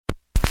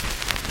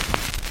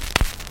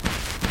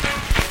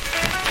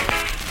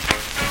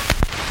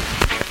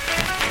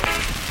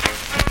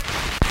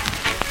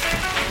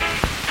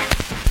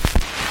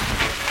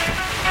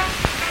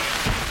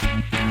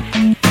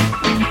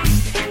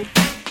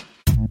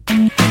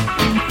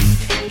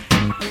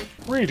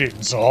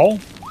Greetings all.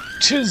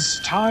 'Tis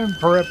time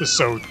for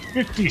episode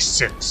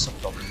 56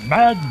 of the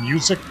Mad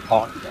Music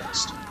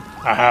Podcast,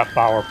 a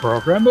half-hour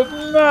program of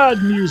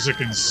mad music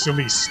and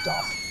silly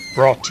stuff,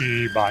 brought to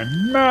you by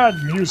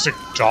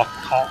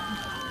madmusic.com,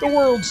 the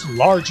world's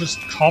largest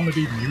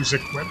comedy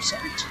music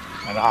website.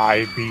 And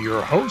I be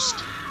your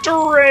host,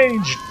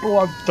 deranged,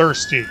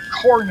 bloodthirsty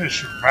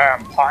Cornish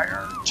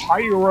vampire,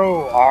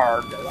 Tyro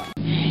Arg.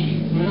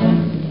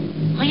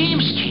 I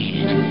am scared.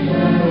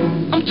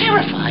 I'm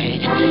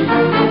terrified.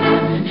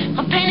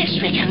 I'm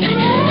panic-stricken.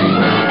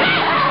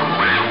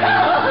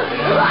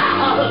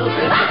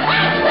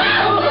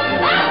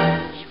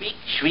 Shriek,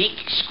 shriek,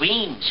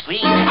 scream,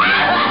 scream.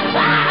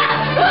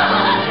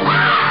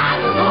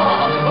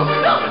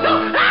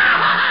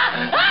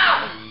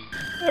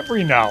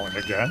 Every now and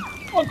again,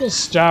 Uncle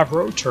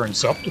Stavro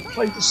turns up to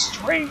play the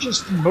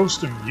strangest and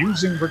most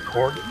amusing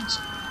recordings.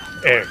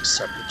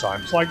 Except at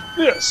times like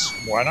this,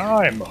 when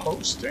I'm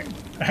hosting.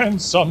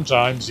 And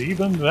sometimes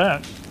even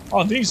then.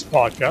 On these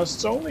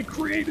podcasts, only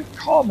Creative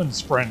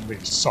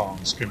Commons-friendly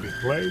songs can be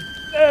played,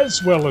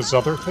 as well as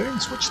other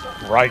things which the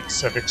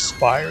rights have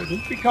expired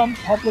and become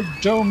public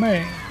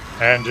domain.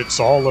 And it's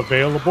all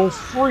available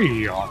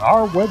free on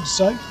our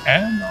website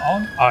and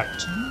on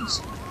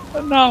iTunes.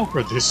 And now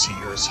for this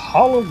year's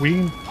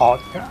Halloween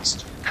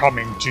podcast,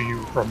 coming to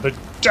you from the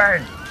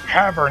dank,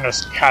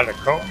 cavernous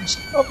catacombs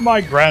of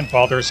my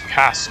grandfather's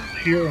castle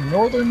here in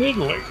northern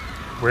Italy,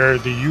 where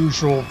the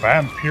usual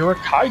vampiric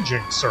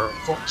hijinks are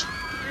afoot.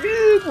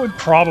 It would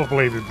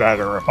probably be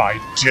better if I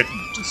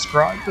didn't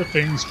describe the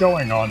things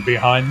going on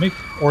behind me,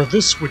 or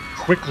this would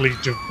quickly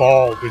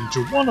devolve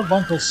into one of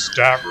Uncle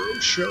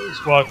Stavro's shows,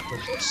 what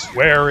with the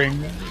swearing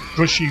and the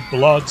gushy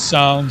blood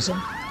sounds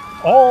and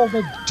all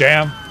the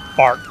damn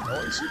fart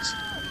noises.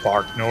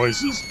 Fart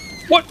noises?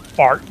 What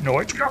fart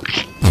noise?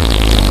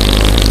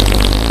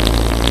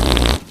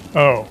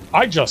 Oh,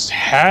 I just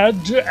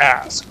had to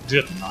ask,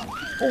 didn't I?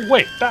 Oh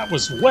wait, that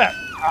was wet.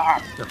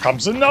 Here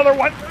comes another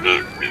one.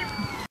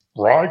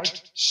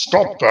 Right,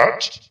 stop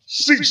that.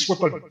 Cease with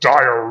the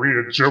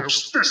diarrhea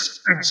jokes this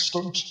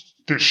instant.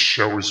 This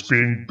show is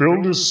being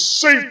billed as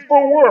safe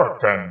for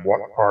work, and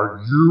what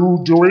are you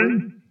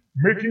doing?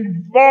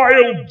 Making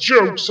vile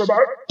jokes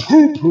about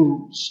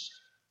poo-poos.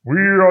 We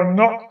are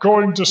not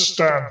going to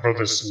stand for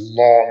this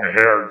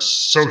long-haired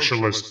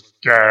socialist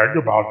gag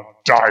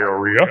about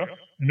diarrhea.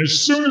 And as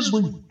soon as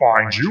we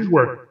find you,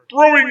 we're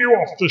throwing you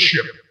off the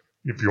ship.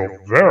 If you're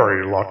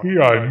very lucky,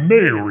 I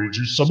may read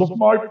you some of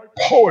my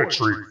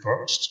poetry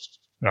first.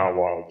 Now,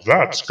 while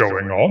that's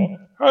going on,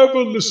 have a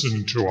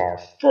listen to our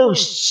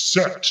first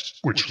set,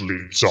 which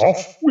leads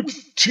off with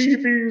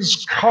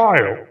TV's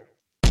Kyle.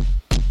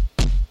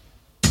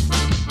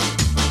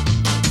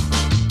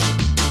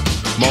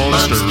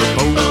 Monster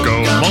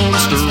Pogo,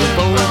 Monster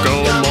Pogo,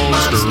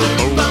 Monster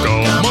Pogo,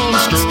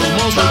 Monster,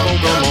 Monster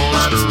Pogo,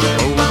 Monster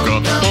Pogo, Monster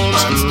Pogo,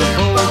 Monster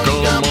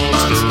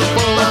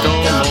Pogo,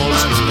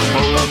 Monster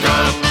Pogo.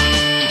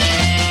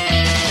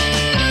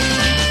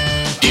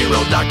 Dear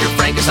old Dr.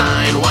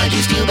 Frankenstein, why'd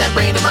you steal that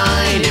brain of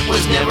mine? It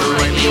was never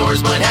rightly yours,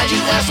 but had you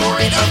asked for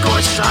it, of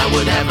course, I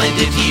would have lent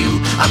it to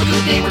you. I'm a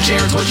good neighbor,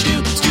 Sharon's what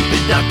you do.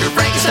 Stupid Dr.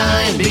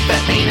 Frankenstein, big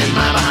fat pain in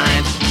my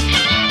behind.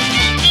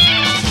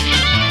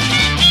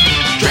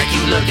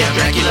 Dracula, Count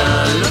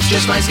Dracula, looks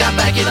just like Scott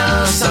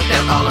Bakula. Sucked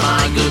out all of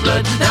my good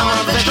blood, now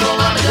I'm a vegetable,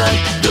 I'm a dud.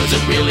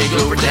 Doesn't really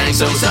go for tang,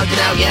 so suck it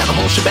out, yeah, the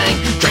whole shebang.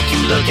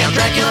 Dracula, Count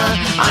Dracula,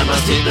 I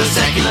must hit the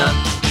sacula.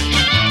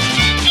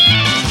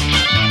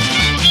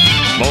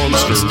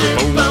 Monster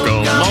Pogo,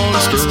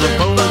 Monster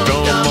Pogo,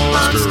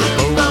 Monster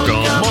Pogo, Monster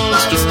Pogo,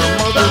 Monster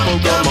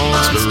Pogo,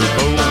 Monster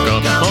Pogo,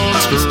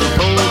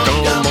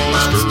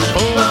 Monster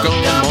Pogo,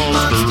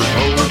 Monster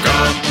Pogo.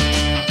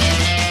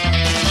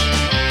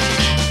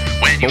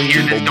 You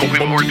hear this, don't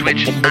quit or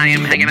twitch. I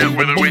am hanging out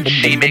with a witch.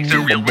 She makes a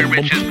real weird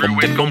witch's brew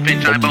with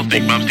goldfinch eyeballs,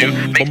 big bombs too.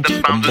 Makes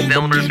the bombs with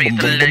Elmer's face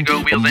to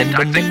Lego wheels and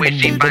toxic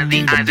wish. She finds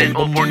the eyes and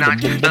old Fort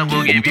Knox that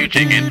will give you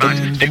chicken pox.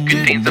 To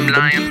contain some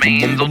lion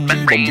manes, old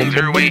fat brains,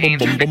 her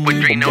wains. Liquid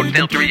drain, oat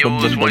tail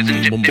trios,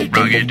 poison chip dip,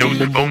 froggy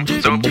toast, foam,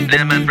 soap,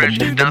 lemon fresh.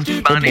 Dust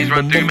bodies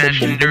run through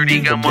mesh, dirty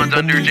gum ones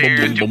under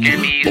chairs. Two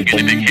candies,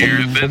 guinea pig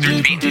hairs,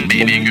 lizards feet, and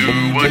baby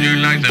goo. Would you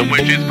like some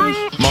witch's brew?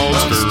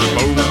 Monster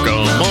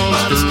Pogo,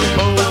 Monster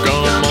Pogo,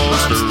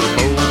 Monster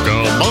Pogo,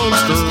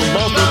 Monster,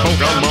 Monster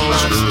Pogo,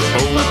 Monster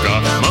Pogo,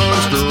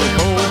 Monster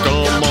Pogo,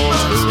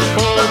 Monster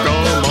Pogo,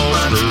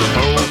 Monster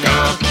Pogo.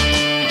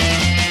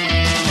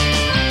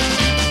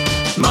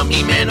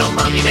 Mummy man, oh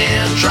mummy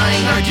man,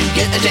 trying hard to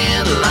get a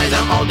tan. Lies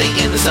out all day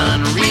in the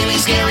sun, really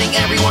scaring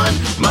everyone.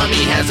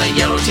 Mummy has a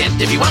yellow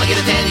tint, if you wanna get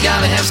a tan, you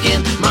gotta have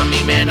skin.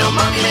 Mummy man, oh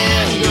mummy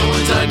man, go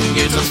inside and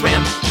get some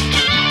spam.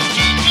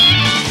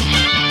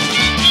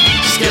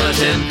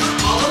 Skeleton,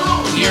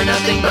 you're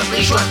nothing but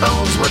leash like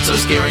bones. What's so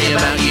scary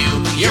about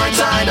you? You're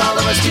inside all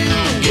of us too.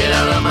 Get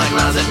out of my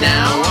closet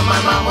now, or my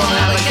mom will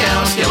have a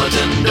cow.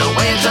 Skeleton, don't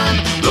weigh a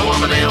ton. Blow on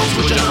my nails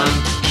with your hun.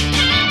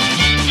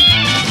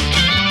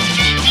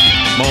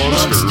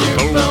 Monster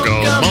Pogo,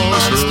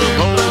 Monster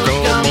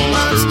Pogo,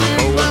 Monster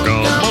Pogo,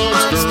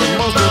 Monster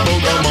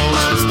Pogo,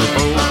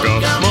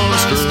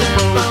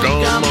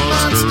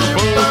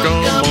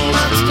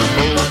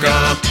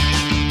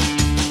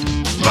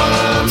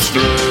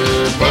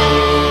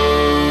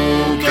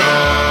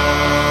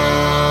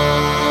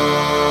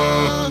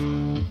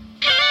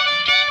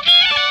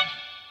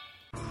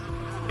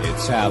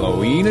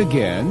 Halloween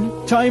again.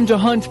 Time to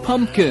hunt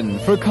pumpkin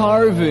for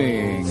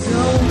carving.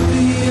 Don't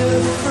be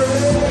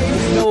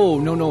afraid.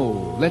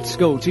 No. Let's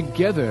go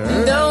together.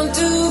 Don't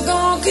do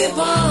gon' keep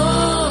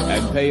on.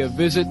 And pay a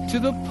visit to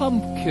the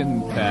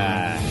pumpkin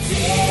patch.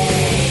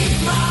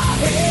 Take my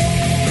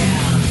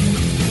hand.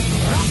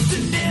 Off to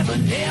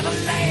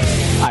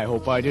Neverland. I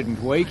hope I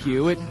didn't wake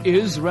you. It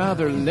is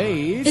rather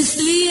late. It's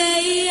 3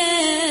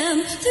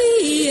 a.m.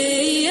 3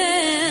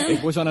 a.m.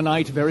 It was on a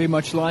night very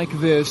much like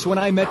this when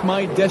I met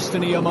my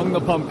destiny among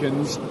the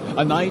pumpkins.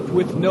 A night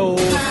with no...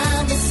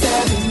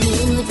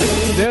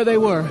 There they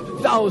were,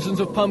 thousands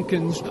of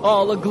pumpkins,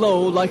 all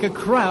aglow like a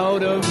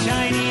crowd of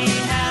shiny,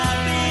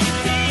 happy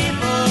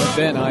people. But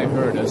then I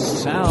heard a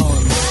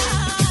sound.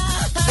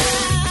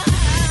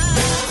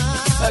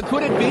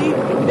 Could it be?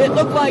 It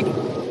looked like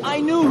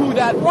I knew who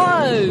that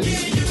was.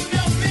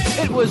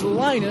 It was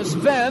Linus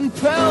Van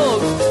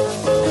Pelt.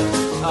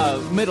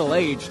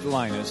 Middle-aged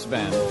Linus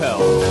Van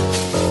Pelt.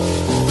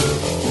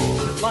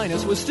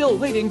 Linus was still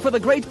waiting for the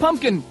great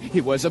pumpkin.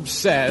 He was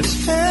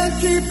obsessed. Can't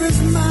keep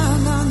his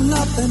mind on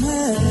nothing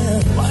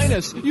else.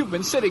 Linus, you've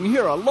been sitting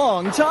here a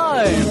long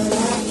time.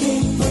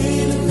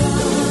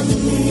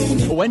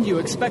 When do you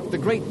expect the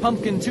great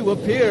pumpkin to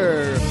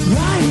appear?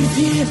 Right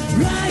here,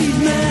 right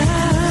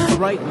now.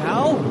 Right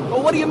now?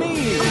 What do you mean?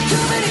 Too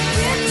many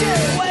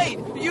pictures. Wait,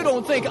 you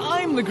don't think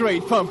I'm the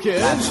great pumpkin?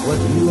 That's what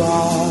you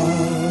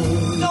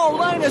are. No,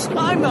 Linus,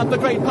 I'm not the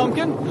great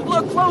pumpkin.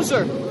 Look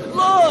closer.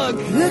 Look!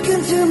 Look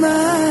into my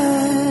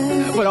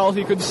eyes. But all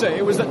he could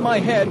say was that my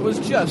head was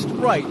just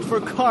right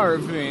for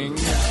carving.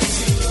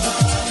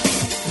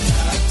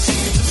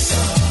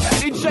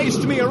 And he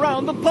chased me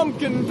around the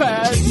pumpkin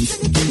patch.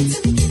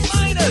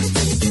 Linus!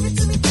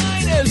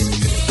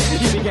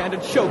 He began to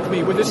choke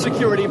me with his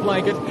security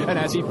blanket, and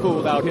as he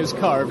pulled out his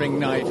carving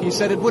knife, he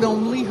said it would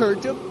only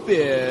hurt a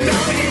bit.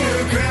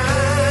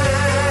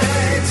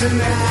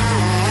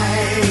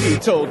 He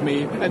told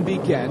me and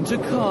began to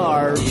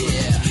carve.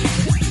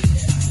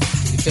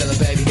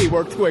 He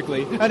worked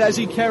quickly, and as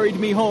he carried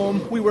me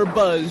home, we were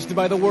buzzed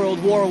by the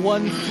World War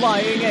I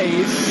flying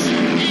ace.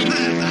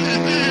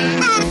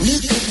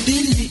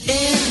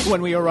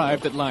 When we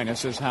arrived at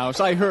Linus's house,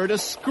 I heard a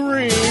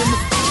scream.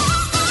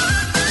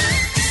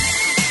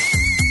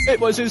 It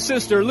was his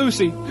sister,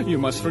 Lucy. You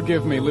must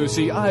forgive me,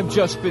 Lucy. I've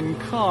just been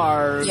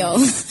carved. Yo, I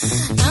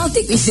don't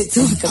think we should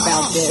talk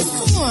about this.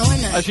 Come on, why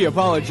not? She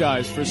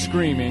apologized for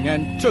screaming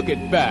and took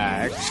it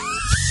back.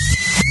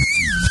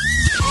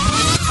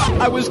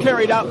 I was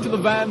carried out to the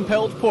Van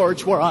Pelt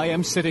porch where I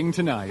am sitting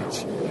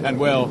tonight. And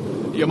well,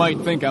 you might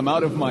think I'm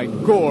out of my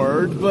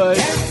gourd, but...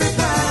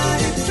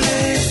 Everybody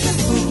plays the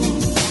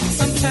fool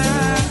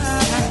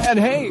sometimes. And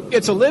hey,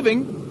 it's a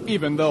living,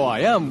 even though I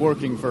am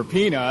working for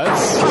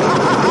peanuts.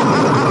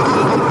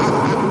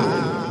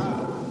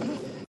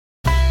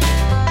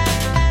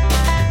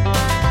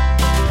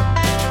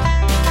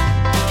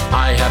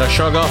 I had a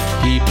shoggoth,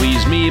 he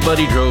pleased me, but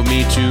he drove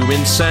me to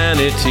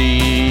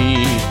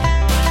insanity.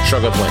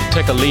 Shoggoth went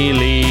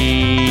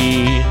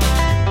tickle-lee-lee.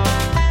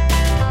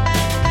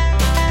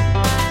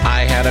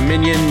 I had a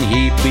minion,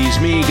 he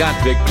pleased me, got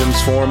victims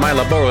for my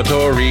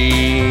laboratory.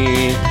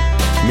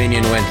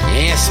 Minion went,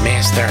 yes,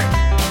 master.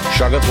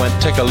 Shoggoth went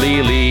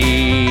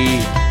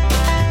tickle-lee-lee.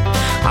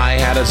 I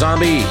had a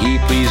zombie, he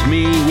pleased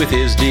me with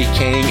his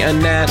decaying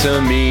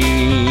anatomy.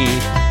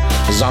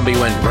 Zombie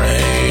went,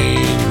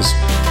 brains.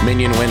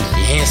 Minion went,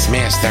 yes,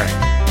 master.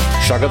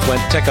 Shoggoth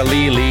went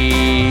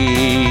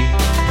tickle-lee-lee.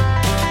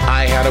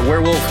 I had a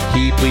werewolf,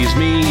 he pleased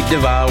me,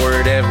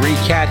 devoured every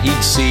cat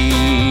he'd see.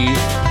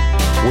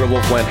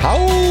 Werewolf went,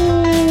 howl.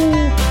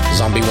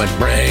 Zombie went,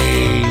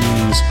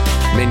 brains.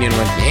 Minion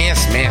went,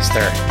 yes,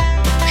 master.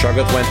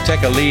 Shoggoth went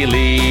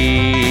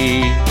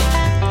tickle-lee-lee.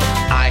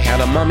 I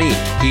had a mummy,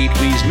 he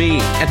pleased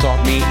me and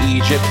taught me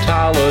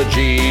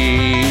Egyptology.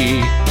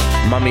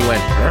 Mummy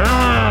went,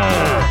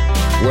 rrr.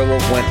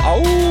 Werewolf went,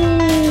 oh.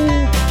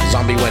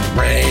 Zombie went,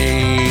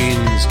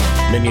 brains.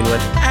 Minion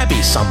went,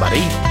 Abby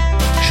somebody.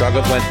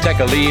 Shoggoth went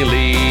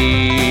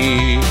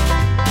tickle-lee-lee.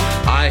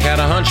 I had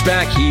a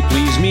hunchback, he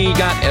pleased me,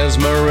 got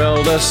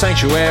Esmeralda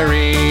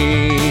sanctuary.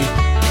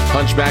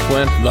 Hunchback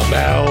went, the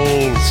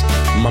bells.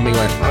 Mummy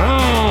went,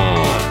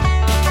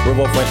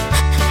 Werewolf went,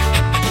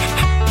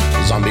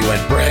 Zombie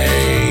went,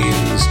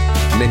 brains.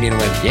 Minion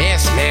went,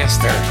 yes,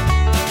 master.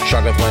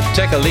 Shoggoth went,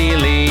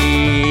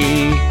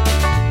 tickle-lee-lee.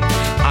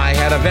 I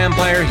had a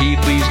vampire, he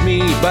pleased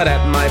me, but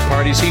at my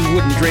parties he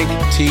wouldn't drink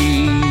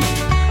tea.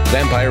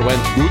 Vampire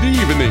went, good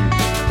evening.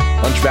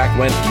 Hunchback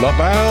went, the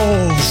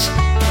bells.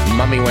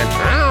 Mummy went,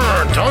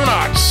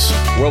 donuts.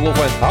 Werewolf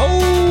went,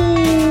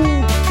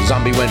 oh.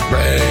 Zombie went,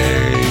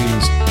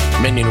 brains.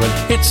 Minion went,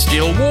 it's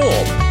still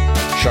warm.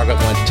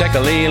 Shoggoth went,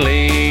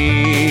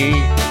 tickle-lee-lee.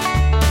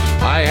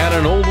 I had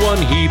an old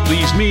one, he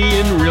pleased me,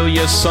 in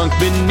Rilia sunk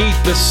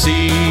beneath the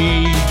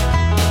sea.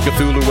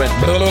 Cthulhu went,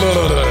 blah, blah,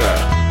 blah, blah.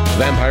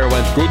 Vampire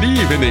went, good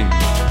evening.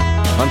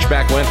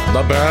 Hunchback went,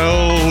 the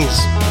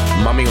bells.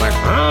 Mummy went,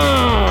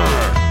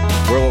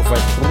 Werewolf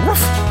went,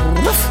 ruff,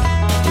 ruff.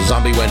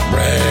 Zombie went,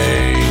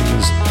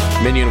 brains.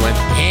 Minion went,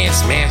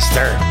 yes,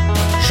 master.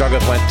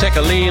 Shoggoth went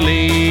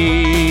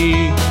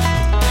Tekka-lee-lee.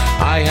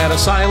 I had a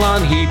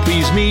Cylon, he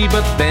pleased me,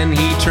 but then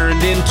he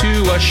turned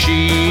into a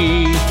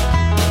she.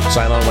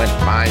 Cylon went,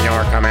 by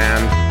your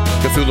command.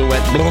 Cthulhu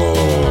went, blow.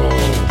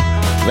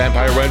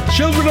 Vampire went,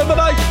 children of the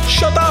night,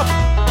 shut up.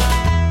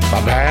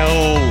 The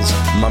bells.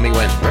 Mummy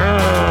went,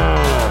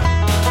 brrr.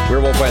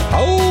 Werewolf went,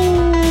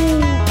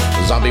 oh.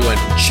 Zombie went,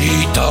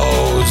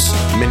 Cheetos.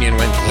 Minion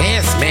went,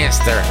 yes,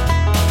 master.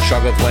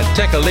 Shoggoth went,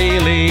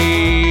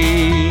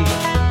 Tekka-lee-lee.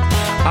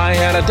 I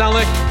had a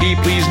Dalek, he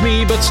pleased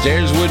me, but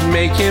stairs would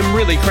make him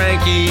really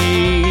cranky.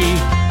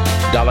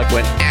 Dalek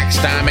went,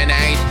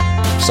 exterminate.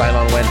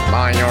 Cylon went,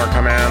 by your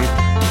command.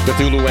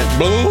 Cthulhu went,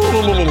 blah,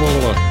 blah, blah,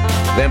 blah.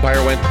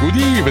 Vampire went, good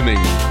evening.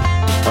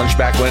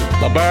 Hunchback went,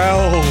 the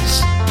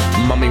bells.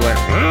 Mummy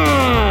went,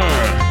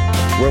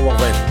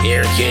 Werewolf went,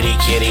 here, kitty,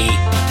 kitty.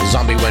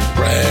 Zombie went,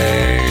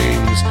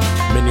 brains.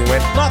 Minion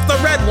went, not the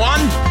red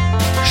one.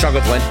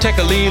 Shoggoth went,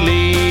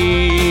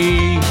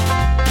 Tekka-lee-lee.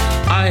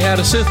 I had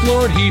a Sith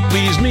Lord, he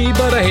pleased me,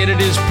 but I hated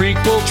his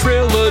prequel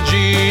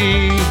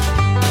trilogy.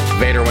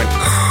 Vader went,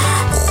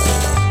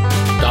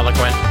 Dalek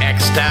went,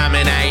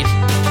 exterminate.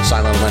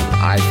 Cylon went,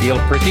 I feel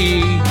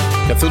pretty.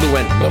 Cthulhu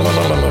went, blah, blah,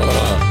 blah, blah,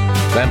 blah.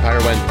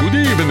 Vampire went, good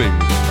evening.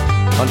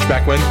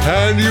 Hunchback went,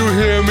 can you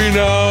hear me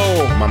now?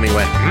 Mummy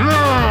went,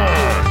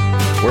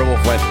 Werewolf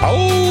went,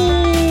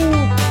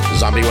 oh.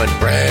 Zombie went,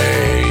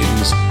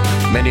 brains.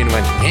 Minion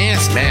went,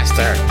 yes,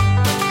 master.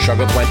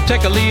 Shoggoth went,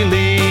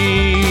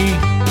 Tekka-lee-lee.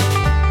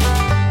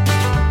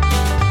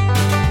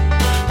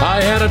 I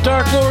had a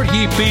Dark Lord,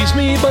 he pleased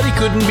me, but he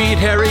couldn't beat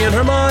Harry and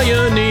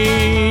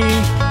Hermione.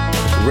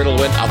 Riddle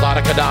went,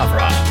 Avada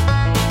Kedavra.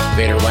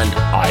 Vader went,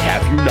 I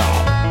have you now.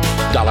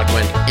 Dalek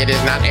went, it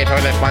is not a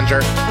toilet plunger.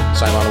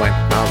 Cylon went,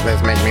 does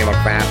this make me look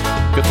fat?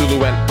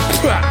 Cthulhu went,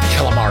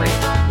 calamari.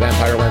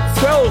 Vampire went,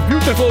 12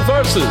 beautiful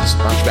verses.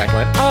 Hunchback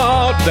went,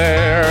 out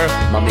there.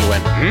 Mummy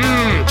went,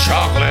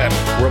 chocolate.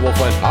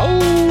 Werewolf went, oh.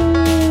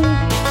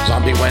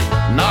 Zombie went,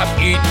 not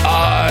eat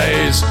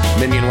eyes.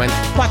 Minion went,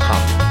 what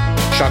hump?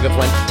 Shoggoth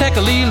went,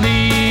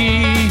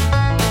 Tekka-lee-lee.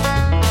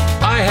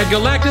 I had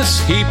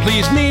Galactus, he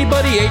pleased me,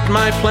 but he ate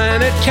my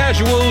planet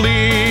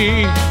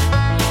casually.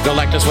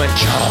 Galactus went,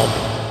 chomp.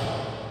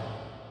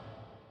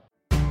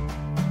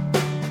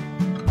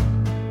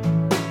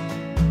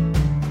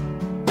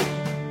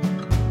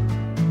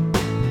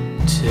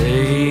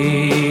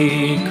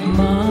 Take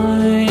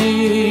my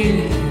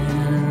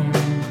hand,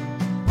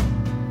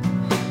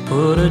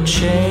 put a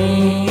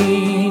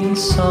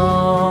chainsaw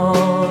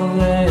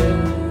there,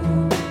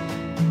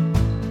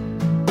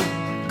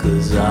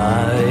 'cause I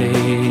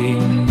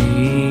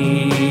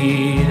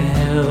need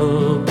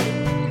help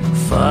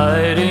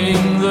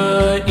fighting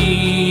the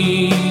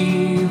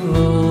evil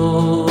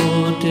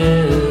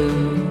dead.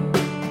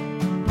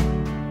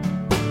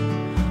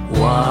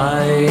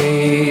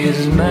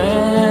 Wise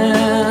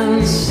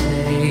men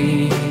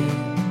say,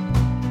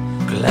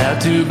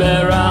 glad to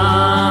bear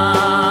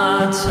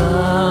our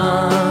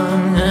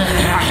tongue,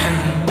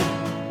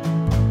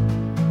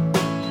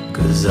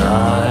 'cause I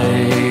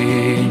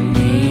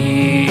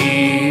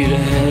need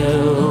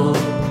help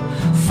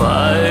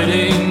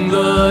fighting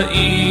the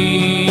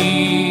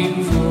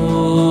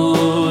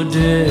evil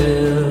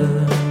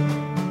dead.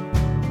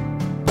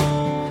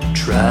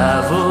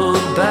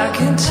 Traveled back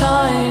in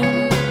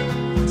time,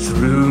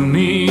 threw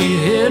me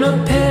in a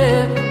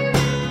pit,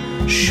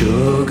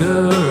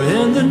 sugar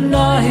in the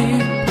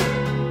night,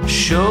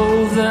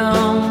 show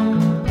them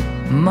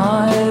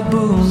my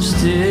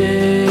boomstick,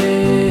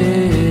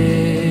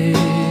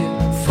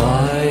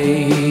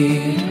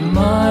 fight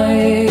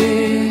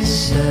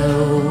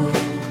myself.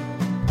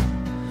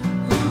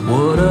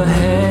 What a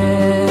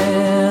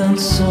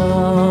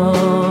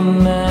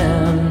handsome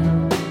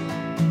man,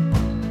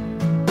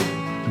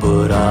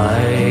 but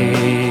I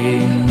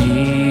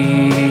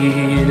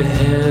need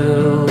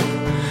help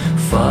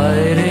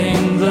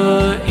fighting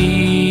the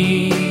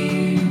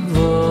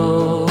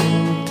evil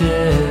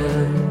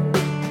dead.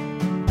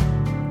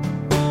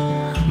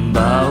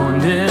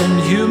 Bound in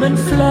human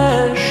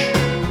flesh,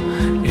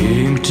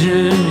 inked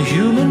in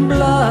human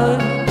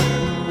blood,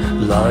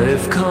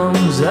 life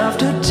comes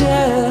after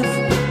death.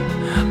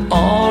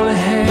 All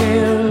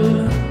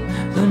hail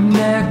the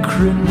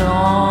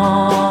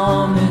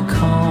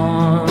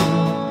Necronomicon.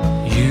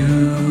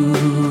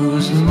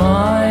 Use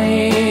my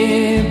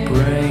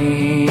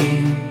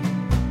brain,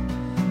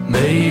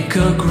 make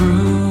a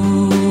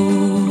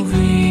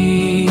groovy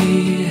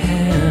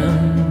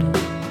hand,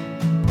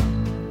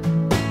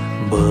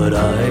 but I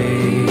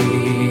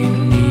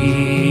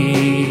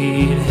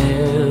need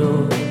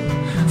help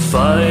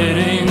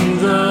fighting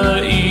the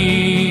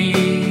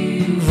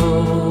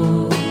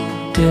evil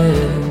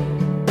dead,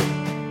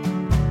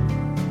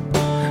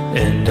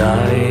 and I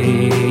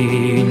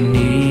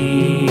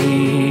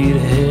need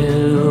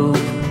help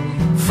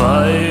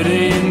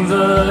fighting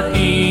the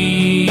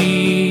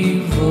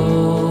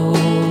evil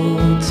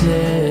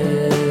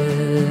dead.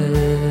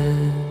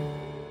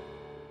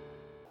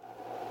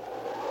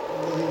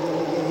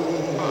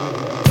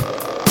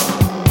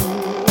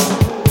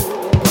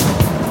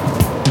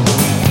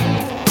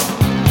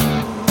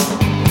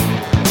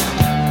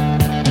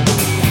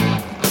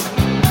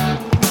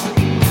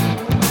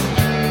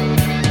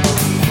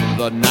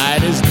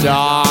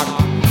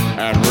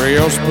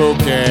 real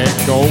spooky.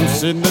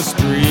 Ghosts in the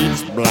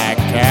streets, black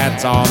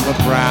cats on the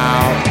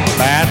prowl.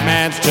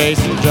 Batman's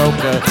chasing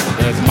Joker,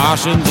 there's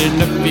Martians in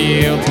the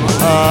fields.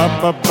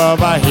 Up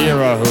above I hear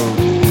a hoot,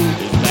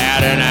 is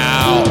that an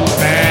owl?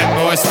 Bad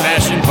boys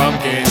smashing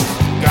pumpkins,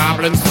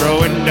 goblins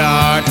throwing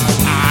darts.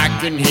 I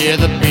can hear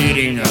the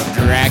beating of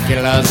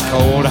Dracula's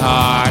cold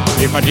heart.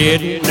 If I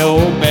didn't know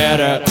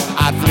better,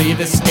 I'd flee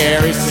the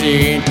scary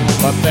scene.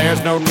 But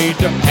there's no need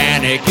to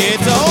panic,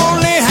 it's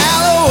only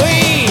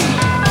Halloween.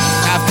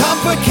 I've come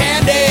for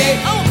candy.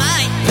 Oh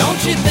my! Don't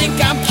you think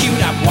I'm cute?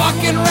 I'm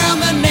walking around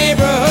the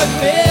neighborhood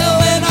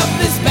filling up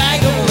this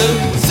bag of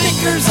loot.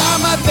 Snickers are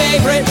my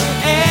favorite,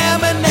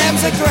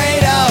 M&M's are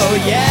great, oh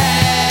yeah.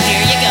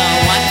 Here you go,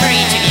 one for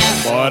each of you.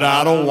 But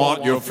I don't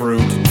want your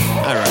fruit.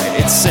 Alright,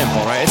 it's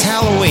simple, right? It's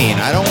Halloween.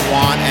 I don't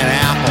want an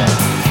apple.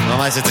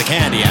 Unless it's a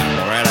candy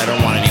apple, right? I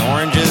don't want any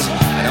oranges.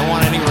 I don't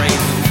want any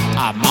raisins.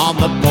 I'm on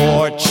the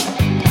porch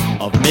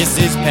of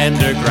Mrs.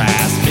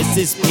 Pendergrass.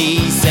 Mrs. P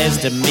says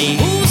to me,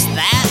 Who's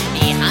that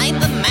behind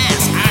the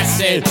mask? I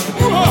said,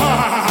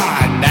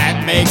 "Wah!" And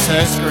that makes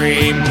her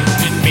scream.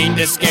 Didn't mean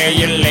to scare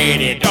you,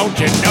 lady. Don't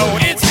you know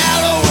it's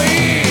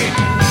Halloween?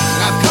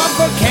 I've come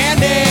for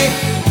candy.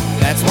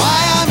 That's why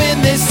I'm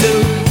in this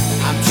suit.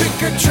 I'm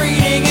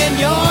trick-or-treating and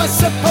you're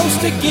supposed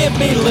to give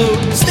me loot.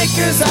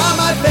 Snickers are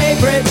my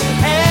favorite,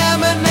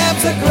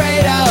 M&M's are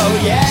great, oh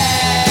yeah.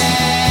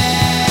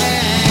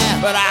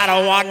 But I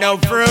don't want no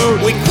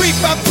fruit. We creep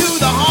up to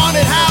the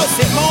haunted house.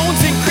 It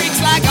moans and creaks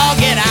like I'll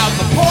get out.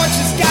 The porch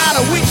has got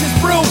a witch's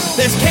broom.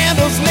 There's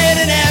candles lit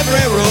in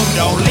every room.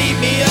 Don't leave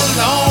me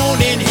alone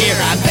in here.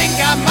 I think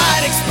I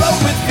might explode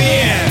with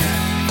fear.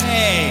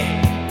 Hey,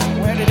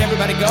 where did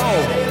everybody go?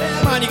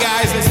 Come on, you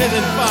guys, this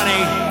isn't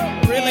funny.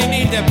 Really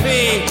need to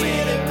pee.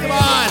 Come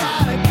on,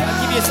 I'll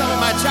give you some of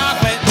my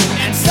chocolate.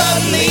 And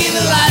suddenly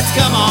the lights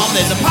come on.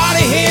 There's a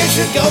party here,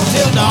 should go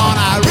till dawn.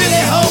 I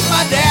really hope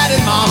my dad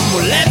and mom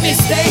will let me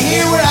stay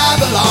here where I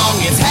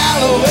belong. It's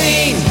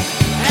Halloween,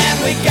 and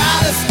we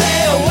gotta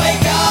stay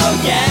awake, oh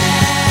yeah.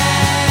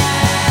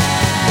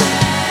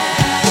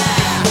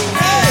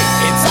 Hey,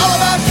 it's all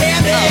about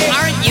candy.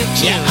 Oh, aren't you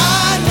cute? Yeah,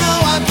 I know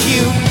I'm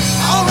cute.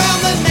 All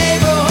around the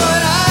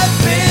neighborhood I've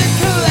been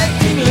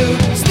collecting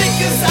loot.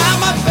 Snickers are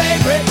my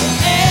favorite,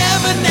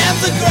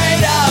 M&M's are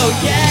great, oh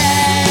yeah.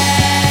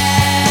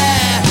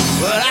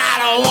 But I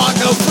don't want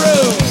no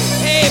fruit.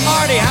 Hey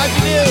Marty, how'd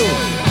you do?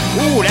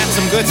 Ooh, that's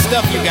some good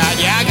stuff you got.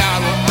 Yeah, I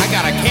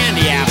got a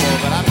candy apple,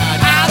 but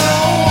I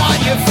don't want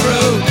your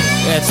fruit.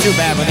 Yeah, it's too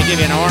bad when they give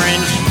you an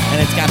orange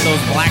and it's got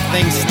those black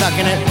things stuck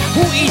in it.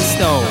 Who eats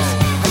those?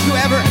 Have you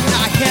ever? No,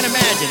 I can't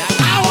imagine.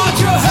 I want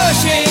your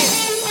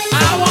Hershey's.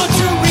 I want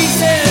your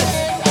Reese's.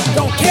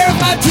 Don't care if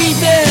my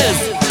teeth is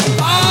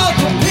all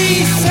to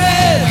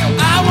pieces.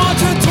 I want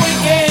your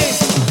Twinkies.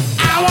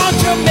 I want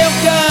your Milk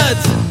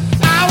Duds.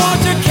 I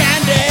want your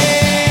candy.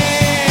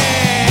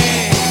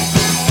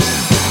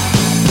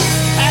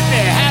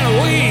 Happy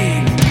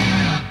Halloween.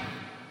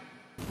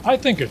 I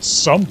think at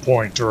some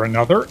point or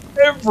another,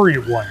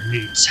 everyone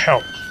needs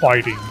help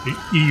fighting the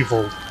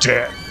evil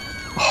dead.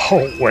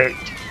 Oh wait,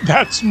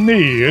 that's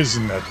me,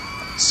 isn't it?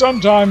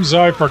 Sometimes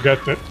I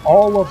forget that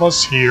all of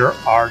us here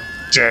are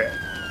dead.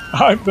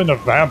 I've been a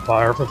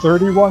vampire for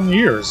 31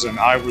 years, and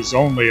I was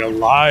only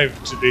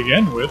alive to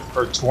begin with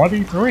for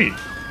 23.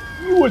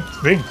 You would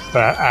think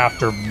that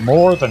after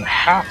more than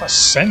half a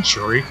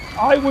century,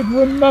 I would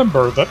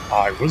remember that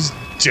I was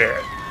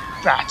dead.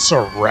 That's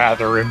a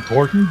rather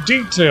important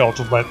detail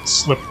to let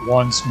slip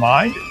one's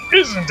mind,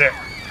 isn't it?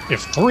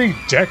 If 3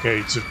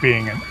 decades of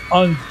being an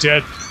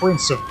undead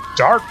prince of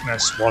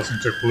darkness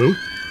wasn't a clue,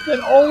 then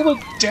all the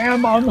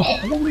damn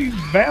unholy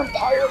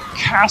vampire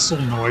castle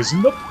noise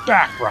in the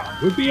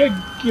background would be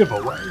a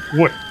giveaway,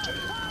 wouldn't it?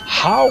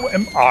 How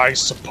am I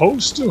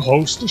supposed to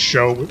host a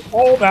show with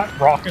all that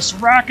raucous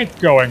racket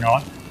going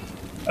on?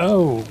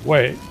 Oh,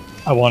 wait,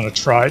 I want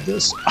to try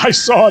this. I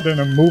saw it in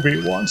a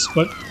movie once,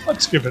 but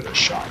let's give it a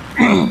shot.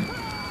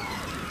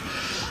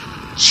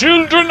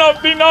 Children of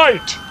the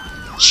night,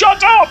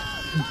 shut up!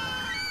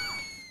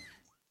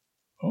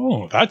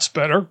 Oh, that's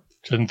better.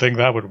 Didn't think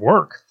that would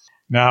work.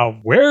 Now,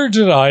 where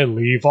did I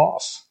leave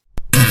off?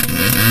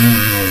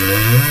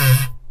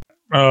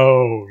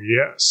 Oh,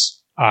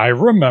 yes. I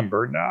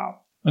remember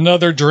now.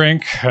 Another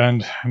drink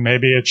and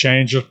maybe a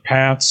change of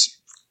pants.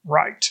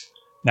 Right.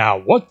 Now,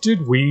 what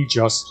did we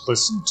just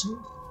listen to?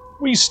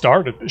 We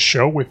started the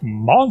show with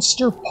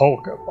Monster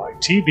Polka by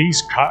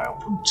TV's Kyle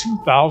from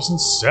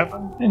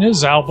 2007 and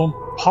his album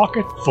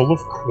Pocket Full of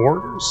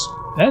Quarters.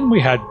 Then we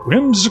had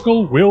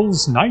Whimsical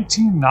Will's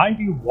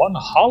 1991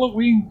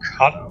 Halloween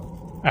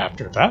Cutout.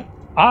 After that,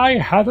 I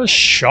Had a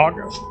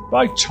Shoggoth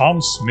by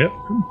Tom Smith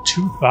from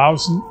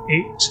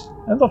 2008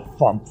 and the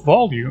Fump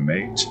Volume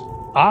 8.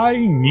 I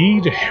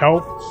Need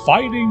Help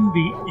Fighting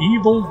the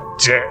Evil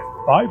Dead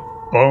by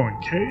Bone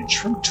Cage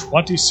from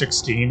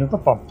 2016 and the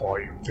Fump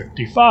Volume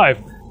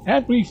 55.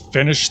 And we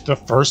finished the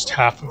first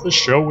half of the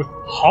show with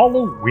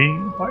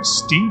Halloween by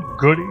Steve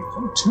Goody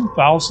from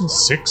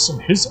 2006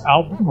 and his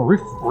album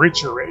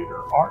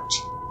Refrigerator Art.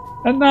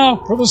 And now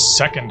for the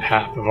second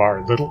half of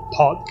our little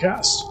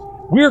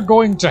podcast. We're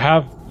going to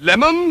have...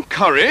 Lemon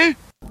curry?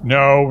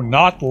 No,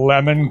 not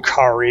lemon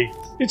curry.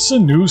 It's a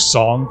new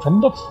song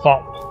from the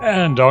Thump.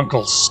 And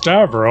Uncle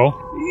Stavro,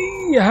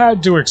 he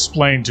had to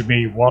explain to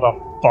me what a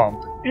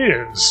thump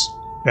is.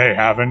 They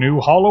have a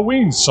new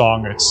Halloween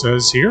song, it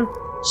says here.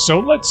 So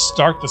let's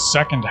start the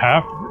second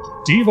half with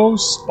Devo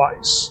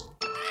Spice.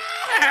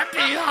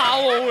 Happy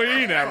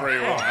Halloween,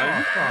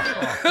 everyone!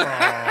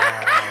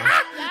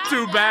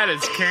 Too bad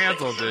it's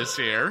canceled this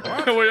year.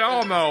 We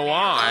all know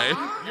why.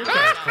 You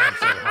can't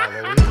cancel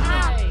Halloween.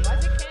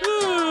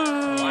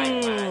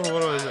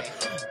 What was it?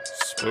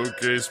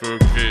 Spooky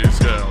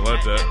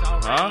skeleton.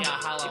 Huh?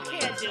 You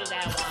can't do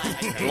that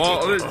one.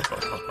 Well,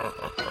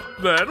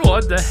 then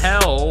what the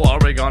hell are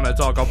we gonna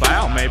talk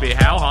about? Maybe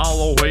how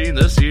Halloween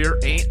this year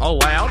ain't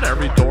allowed.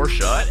 Every door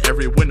shut,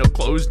 every window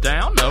closed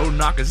down. No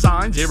knocking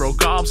signs, zero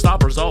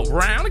gobstoppers all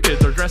around.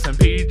 Kids are dressed in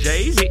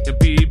PJs, eating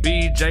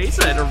PBJs.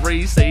 Instead of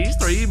Reese's,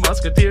 3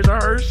 Musketeers or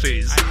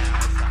Hershey's.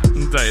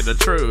 Tell you the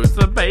truth,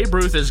 the Babe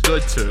Ruth is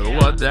good too.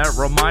 What that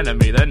reminded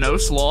me that no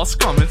sloths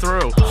coming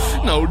through.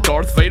 No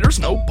Darth Vaders,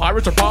 no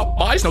pirates or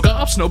Popeyes, no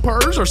cops, no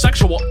purrs or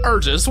sexual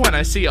urges. When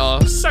I see a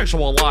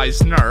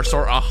sexualized nurse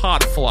or a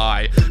hot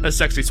fly, a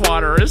sexy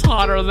swatter is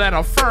hotter than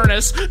a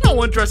furnace. No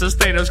one dresses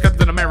Thanos,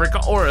 Captain America,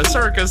 or a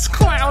circus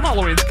clown.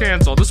 Halloween's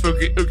canceled, the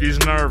spooky Ookie's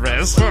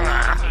nervous.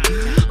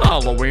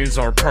 Halloween's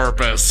our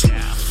purpose.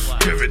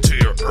 Give it to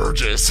your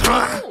urges.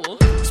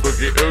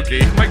 Spooky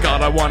Ookie, my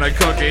god, I want a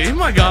cookie.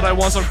 My god, I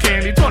want some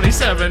candy.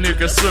 27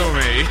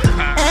 Ukasumi.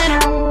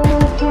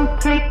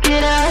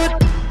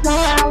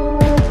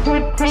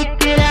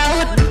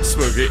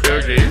 Spooky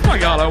Ookie, my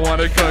god, I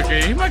want a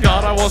cookie. My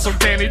god, I want some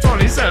candy.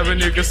 27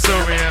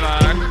 Ukasumi and I.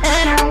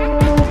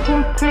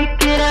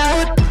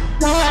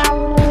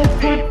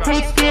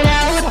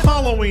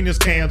 Halloween is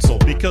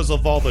canceled because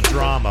of all the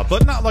drama,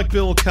 but not like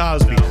Bill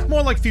Cosby,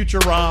 more like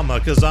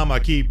Futurama, cause I'ma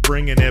keep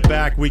bringing it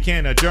back. We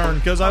can't adjourn,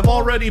 cause I've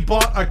already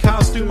bought a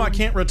costume I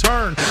can't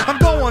return. I'm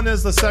going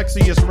as the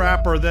sexiest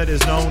rapper that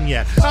is known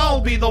yet.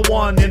 I'll be the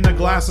one in the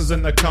glasses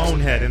and the cone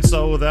head, and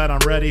so that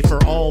I'm ready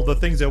for all the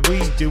things that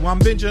we do. I'm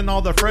binging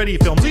all the Freddy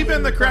films,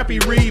 even the crappy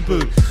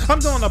reboot. I'm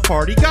gonna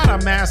party, got a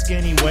mask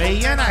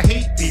anyway, and I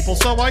hate people,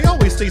 so I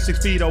always stay 6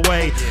 feet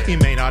away. You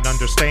may not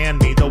understand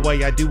me the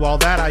way I do all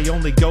that. I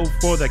only go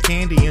for the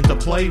candy and to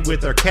play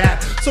with their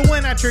cat. So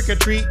when I trick or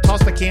treat,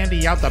 toss the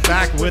candy out the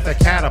back with a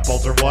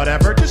catapult or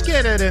whatever. Just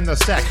get it in the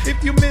sack.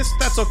 If you miss,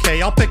 that's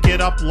okay. I'll pick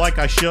it up like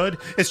I should.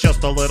 It's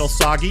just a little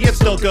soggy. It's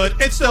still good.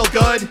 It's still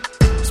good.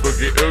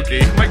 Spooky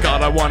Ookie, my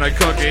god, I want a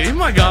cookie.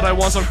 My god, I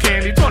want some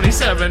candy.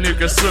 27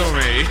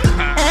 Ukasumi.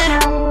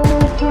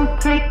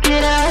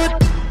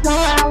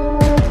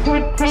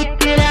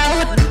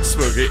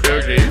 Spooky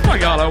Ookie, my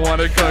god, I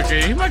want a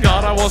cookie. My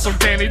god, I want some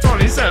candy.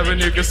 27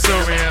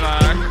 Ukasumi and I.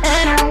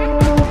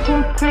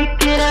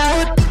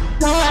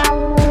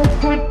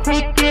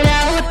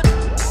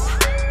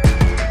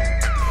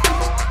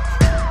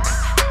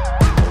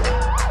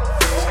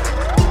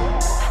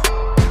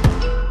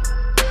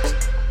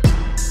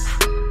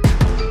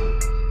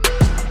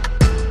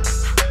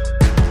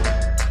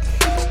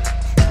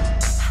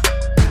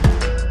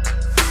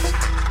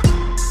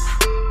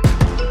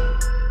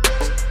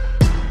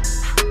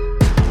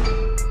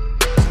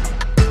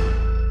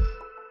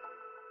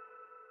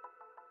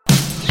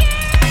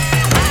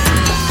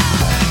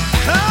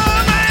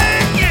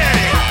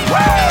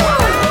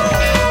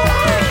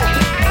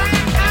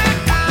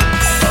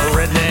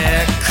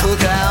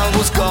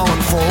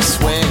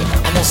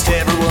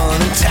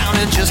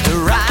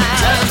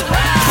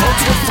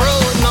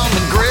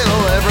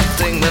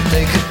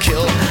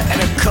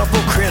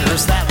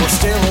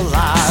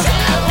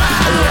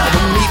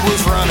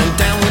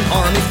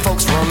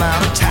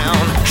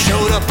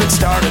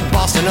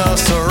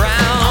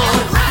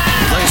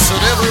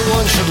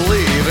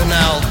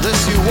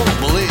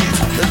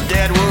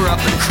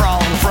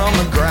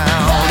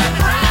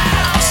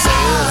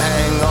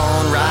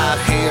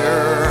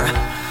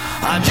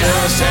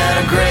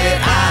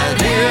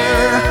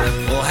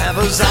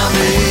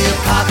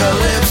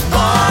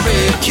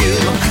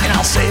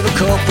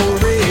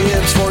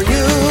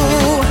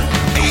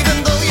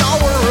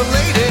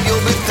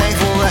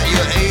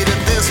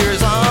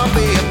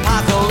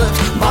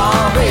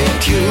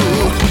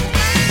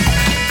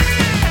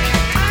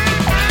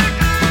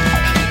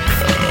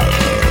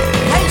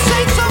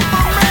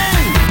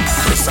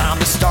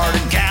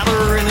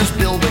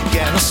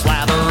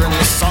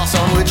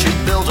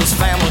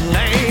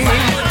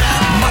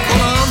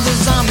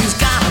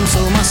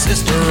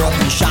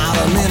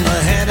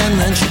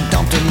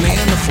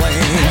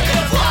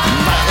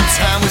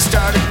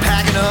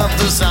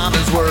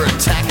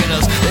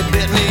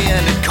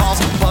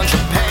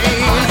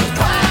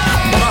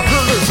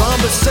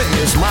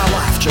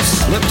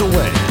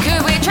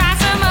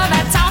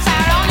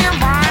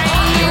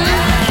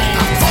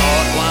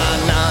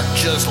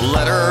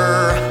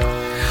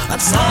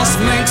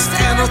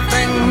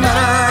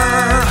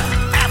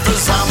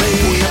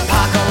 Zombie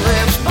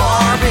apocalypse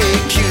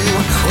barbecue.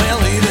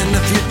 Well, even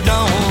if you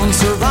don't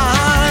survive,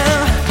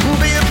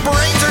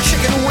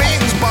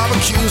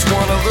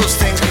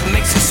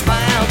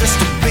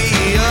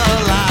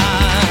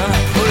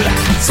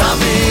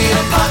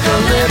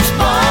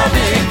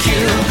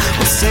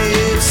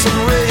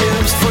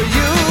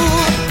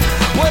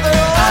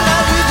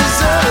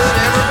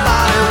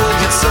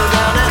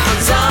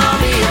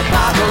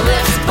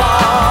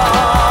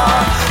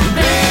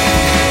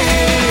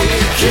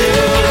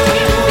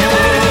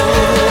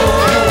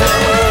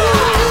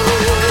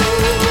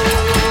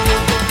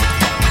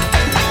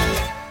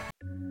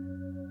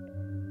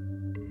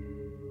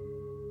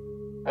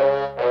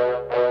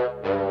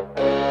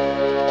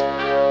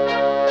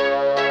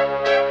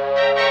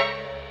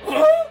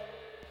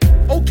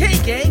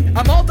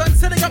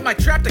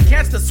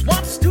 the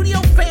Swamp Studio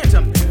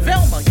Phantom.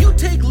 Velma, you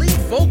take lead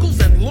vocals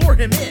and lure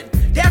him in.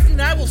 Daphne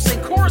and I will sing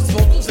chorus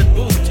vocals in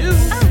booth 2.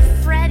 Oh,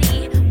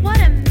 Freddie,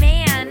 what a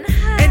man.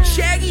 And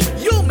Shaggy,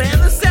 you'll man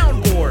the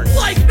soundboard.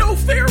 Like no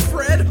fair,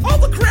 Fred. All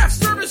the craft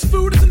service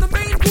food is in the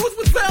main booth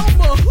with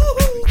Velma.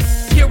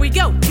 Here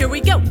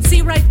we go.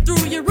 See right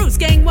through your ruse,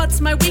 gang.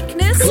 What's my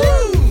weakness?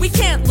 Clues. We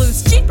can't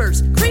lose.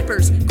 Jeepers,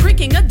 creepers,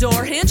 creaking a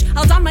door hinge.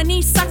 I'll don my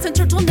knee socks and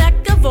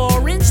turtleneck of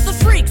orange. The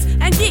freaks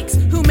and geeks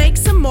who make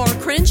some more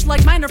cringe,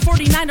 like Miner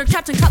 49er,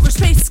 Captain Cutler,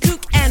 Space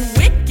Kook, and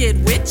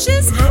wicked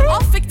witches,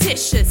 all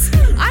fictitious.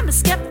 I'm a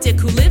skeptic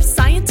who lives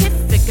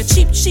scientific. A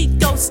cheap sheet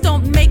ghost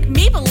don't make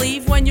me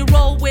believe when you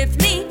roll with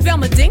me.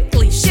 Velma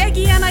Dinkley,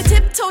 Shaggy, and I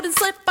tiptoed and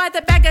slipped by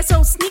the bad guy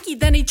so sneaky.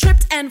 Then he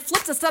tripped and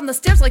flipped us on the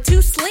stairs like two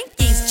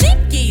slinkies.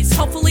 Jinkies,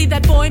 hopefully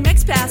that boy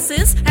makes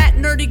passes at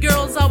nerdy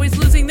girls always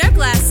losing their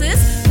glasses.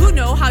 Who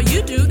know how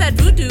you do that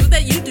voodoo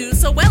that you do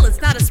so well?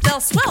 It's not a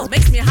spell swell,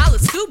 makes me holler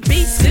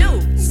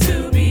Scooby-Doo.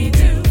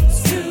 Scooby-Doo,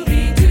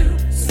 Scooby-Doo,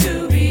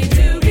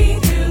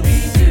 Scooby-Dooby,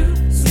 Dooby-Doo,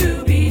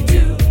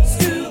 Scooby-Doo,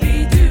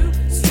 Scooby-Doo,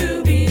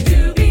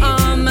 Scooby-Dooby.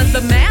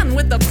 The man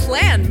with the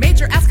plan,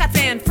 major Ascot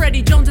fan.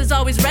 Freddie Jones is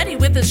always ready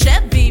with a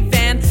Chevy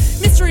van.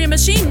 Mystery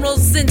Machine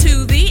rolls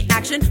into the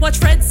action. Watch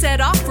Fred set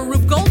off a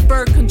Rube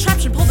Goldberg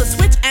contraption. Pull the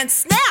switch and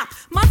snap!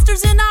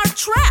 Monsters in our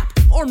trap!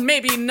 Or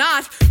maybe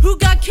not. Who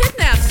got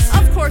kidnapped?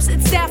 Of course,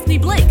 it's Daphne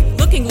Blake,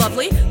 looking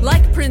lovely,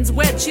 like Prince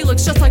Wed. She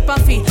looks just like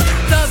Buffy.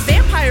 The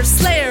Vampire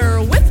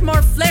Slayer, with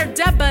more flair,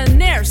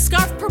 debonair,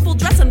 scarf, purple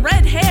dress, and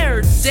red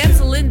hair.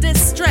 Damsel in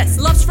distress,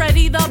 loves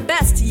Freddy the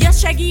best. Yes,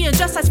 Shaggy and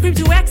Just I scream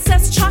to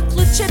excess.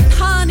 Chocolate chip,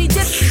 honey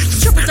dip,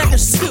 triple decker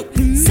scoop.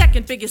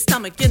 Second biggest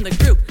stomach in the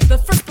group. The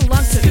first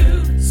belongs to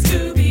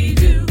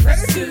Scooby-Doo,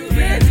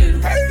 Scooby-Doo,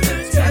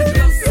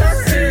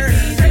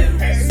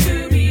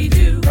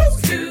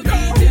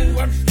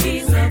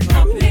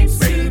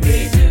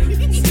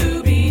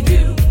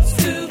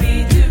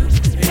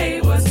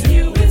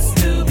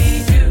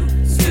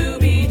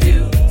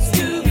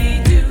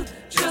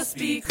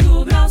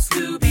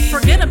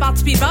 Forget about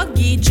Speed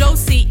Buggy,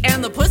 Josie,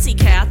 and the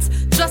Pussycats.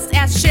 Just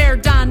ask Cher,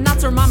 Don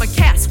Knotts, or Mama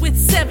Cass. With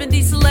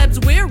 70 celebs,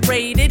 we're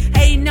rated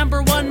a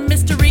 #1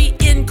 mystery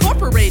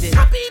incorporated.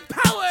 Happy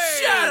Power!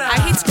 Shut up! I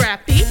hate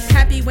Scrappy,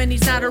 happy when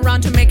he's not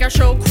around to make our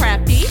show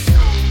crappy.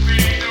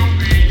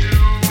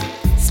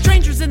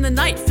 Strangers in the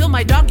night fill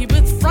my doggy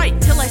with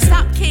fright till I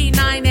stop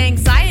canine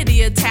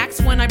anxiety attacks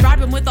when I bribe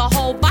him with a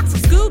whole box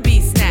of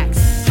Scooby snacks.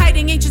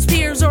 Hiding ancient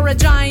spears or a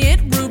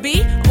giant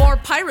ruby or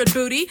pirate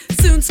booty.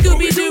 Soon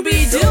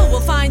Scooby-Dooby-Doo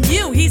will find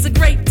you. He's a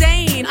Great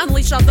Dane.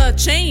 Unleash on the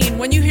chain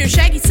when you hear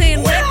Shaggy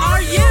saying, "Where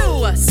are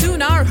you?"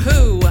 Soon our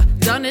who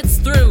done it's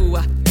through.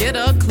 Get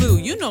a clue.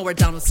 You know we're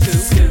down with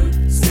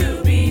Scooby-Doo.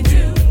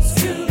 Scooby-Doo.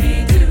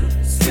 Scooby-Doo.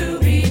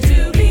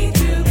 Scooby-Dooby.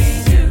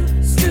 Dooby-Doo.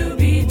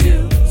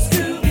 Scooby-Doo.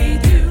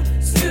 Scooby-Doo.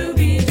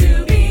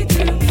 Scooby-Dooby.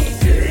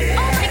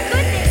 Oh my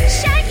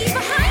goodness, Shaggy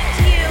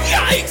behind you!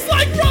 Yikes,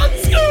 like Run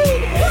Scoob!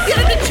 Get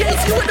him to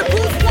chase you into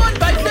booth 1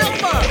 by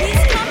Velma!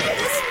 He's coming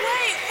this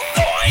way!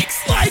 Yoinks!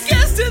 Like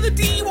S to the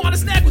D, you want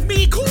to snack with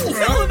me? Cool,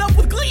 filling up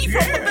with glee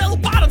from my bell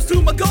bottoms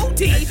to my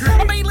goatee.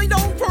 I'm mainly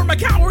known for my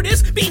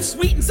cowardice, beef,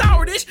 sweet, and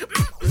sour dish.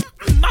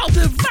 I'll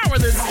devour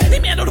this. Hey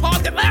man, don't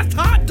hog that last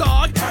hot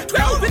dog.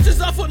 12 inches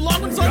a foot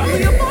long and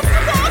suddenly a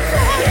monster dog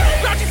frog.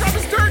 Crouching from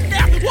his dirt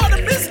nap. What a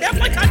mishap,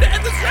 like time to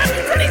end this rap.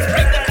 Pretty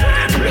spring the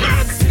clap.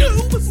 Run,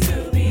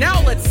 Scoob!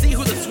 Now let's see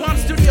who the Swamp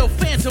Studio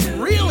Phantom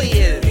really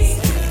is.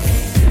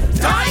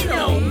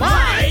 Dino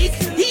Mike!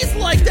 He's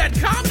like that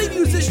comedy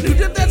musician who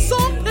did that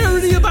song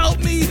parody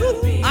about me.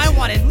 I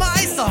wanted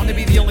my song to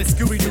be the only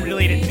Scooby-Doo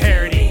related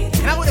parody.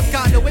 And I would have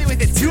gotten away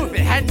with it too if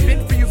it hadn't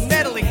been for you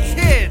meddling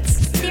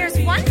kids. There's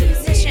one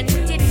musician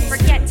who didn't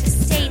forget to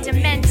stay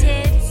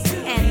demented.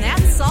 And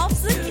that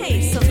solves the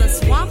case of the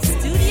Swamp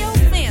Studio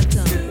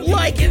Phantom.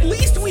 Like, at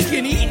least we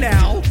can eat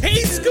now.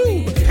 Hey,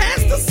 Scoob,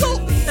 pass the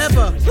salt and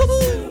pepper.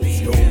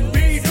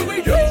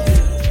 Scooby-Dooby-Doo.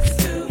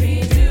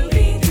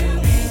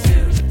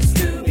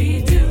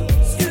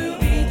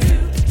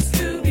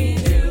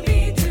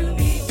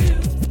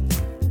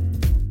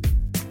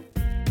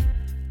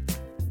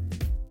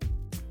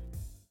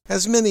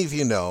 As many of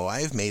you know,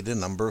 I've made a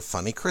number of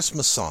funny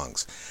Christmas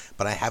songs,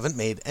 but I haven't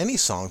made any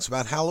songs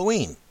about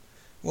Halloween.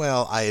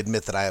 Well, I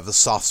admit that I have a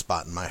soft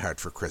spot in my heart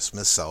for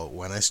Christmas, so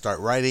when I start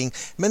writing,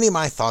 many of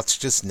my thoughts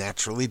just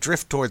naturally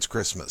drift towards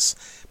Christmas.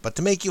 But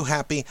to make you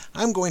happy,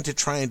 I'm going to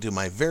try and do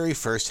my very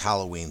first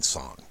Halloween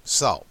song.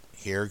 So,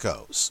 here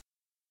goes.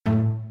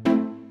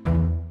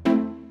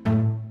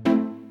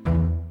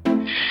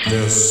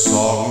 This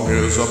song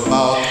is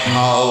about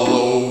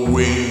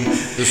Halloween,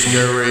 the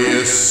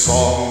scariest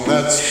song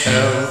that's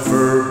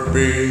ever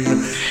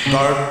been.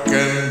 Dark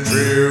and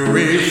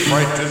dreary,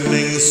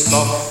 frightening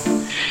stuff.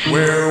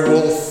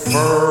 Werewolf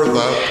fur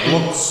that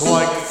looks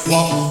like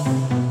fluff.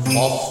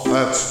 Fluff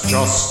that's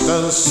just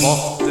as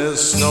soft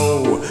as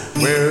snow.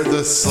 Where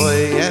the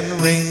sleigh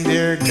and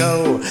reindeer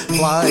go,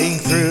 flying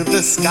through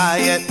the sky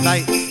at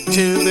night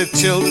to the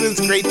children's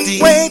great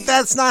delight. Wait,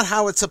 that's not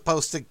how it's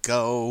supposed to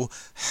go.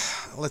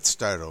 Let's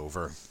start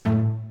over.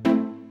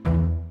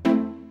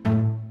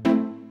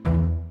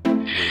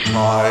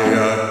 Try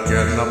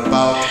again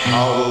about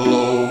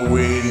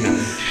Halloween.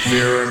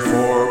 Fear and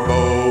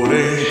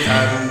foreboding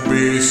can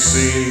be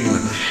seen.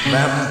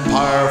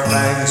 Vampire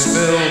fangs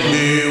fill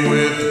me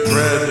with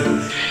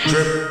dread,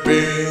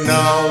 dripping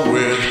now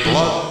with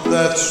blood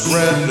that's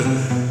red,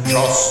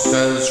 just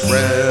as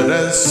red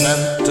as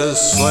Santa's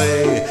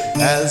sleigh.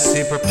 As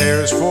he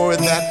prepares for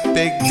that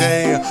big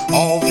day,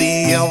 all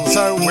the elves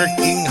are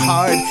working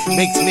hard.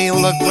 Makes me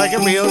look like a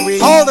real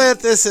Hold it,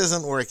 this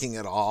isn't working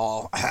at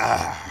all.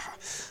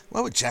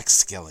 What would Jack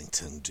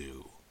Skellington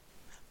do?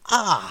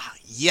 Ah,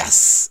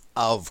 yes,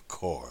 of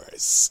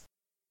course.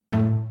 A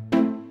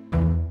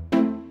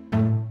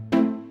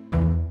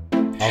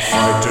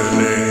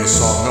frightening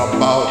song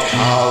about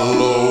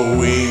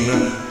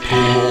Halloween.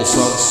 Pools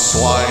of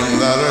slime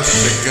that are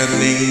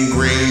sickening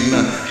green.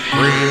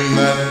 Green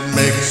that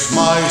makes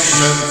my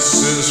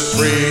senses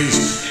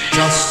freeze.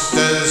 Just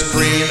as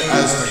green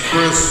as the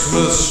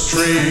Christmas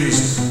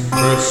trees.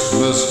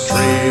 Christmas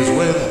trees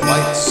with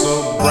lights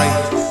so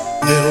bright,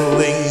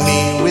 filling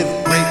me with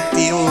great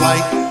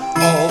delight.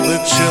 All the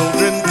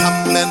children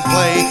come and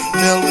play,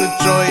 filled with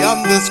joy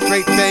on this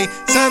great day.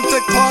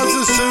 Santa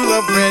Claus's suit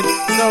of red,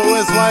 snow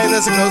as white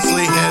as a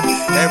ghostly head.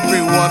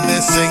 Everyone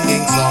is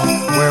singing song,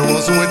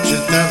 werewolves and witches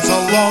dance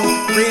along.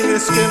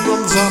 Greener skin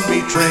on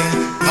zombie train,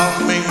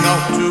 coming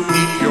out to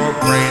eat your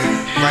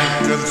brain.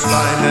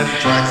 Frankenstein and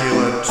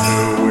Dracula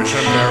too, wish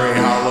a merry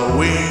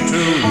Halloween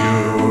to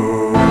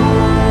you.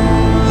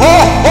 Ho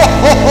ho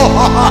ho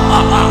ho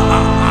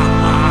ho.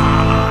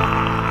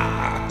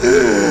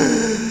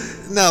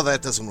 No,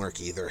 that doesn't work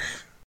either.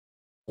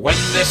 When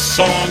this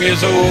song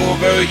is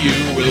over,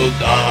 you will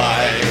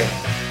die.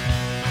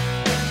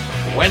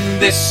 When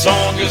this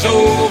song is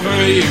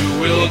over, you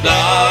will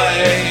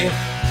die.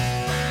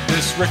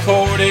 This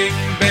recording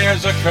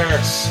bears a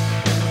curse,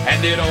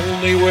 and it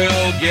only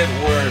will get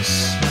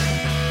worse.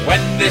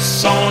 When this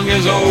song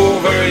is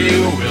over,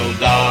 you will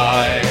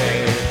die.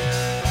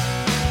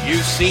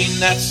 You've seen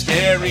that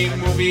scary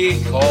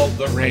movie called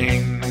The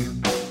Ring.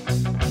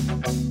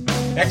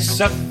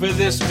 Except for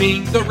this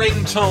being the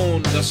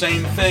ringtone, the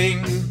same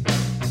thing.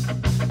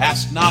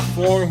 Ask not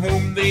for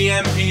whom the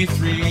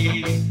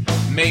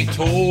MP3 may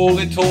toll,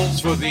 it tolls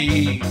for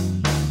thee.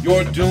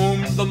 You're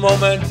doomed the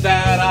moment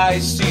that I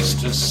cease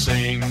to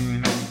sing.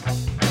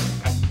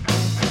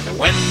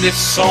 When this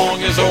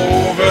song is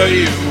over,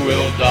 you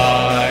will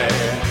die.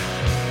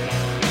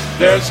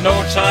 There's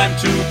no time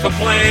to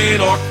complain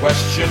or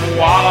question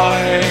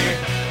why.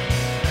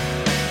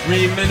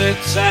 3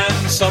 minutes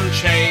and some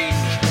change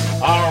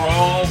are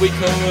all we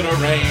could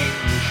arrange.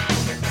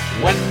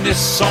 When this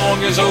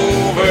song is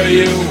over,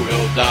 you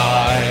will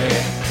die.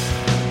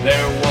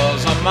 There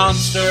was a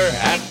monster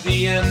at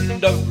the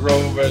end of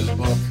Grover's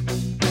book,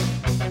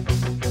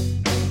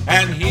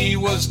 and he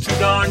was too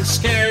darn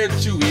scared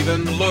to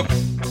even look.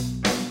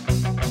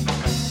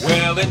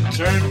 Well, it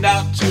turned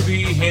out to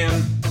be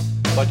him,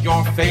 but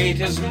your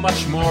fate is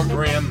much more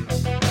grim,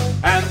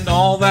 and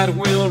all that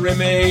will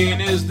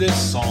remain is this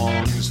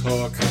song's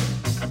hook.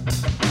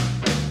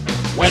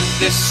 When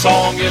this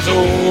song is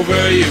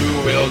over,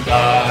 you will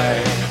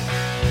die.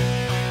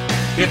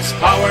 Its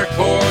power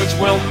chords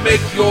will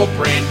make your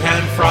brain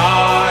pan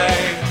fry.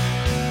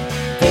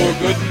 For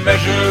good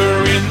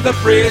measure in the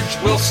bridge,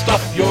 we'll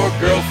stuff your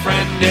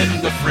girlfriend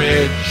in the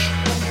fridge.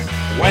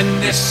 When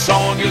this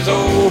song is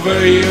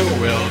over, you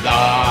will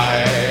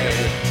die.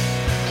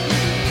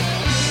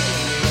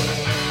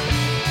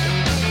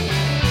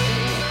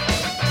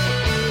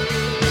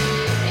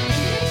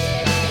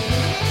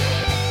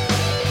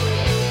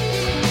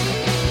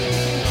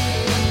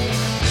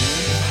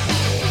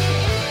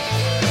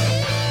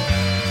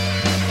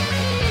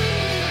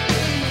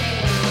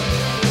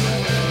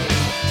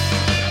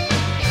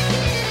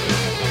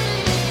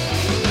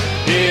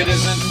 It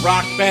isn't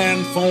Rock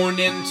Band for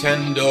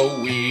Nintendo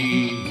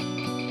Wii.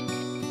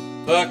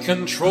 The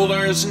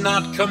controller's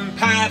not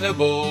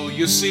compatible,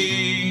 you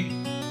see.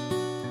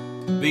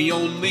 The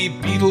only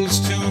Beatles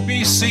to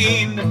be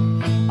seen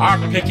are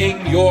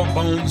picking your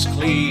bones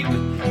clean,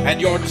 and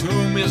your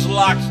tomb is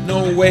locked,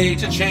 no way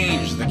to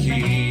change the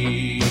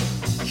key.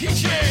 Key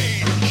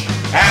change!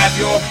 Have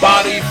your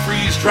body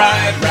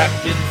freeze-dried,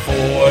 wrapped in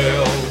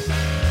foil,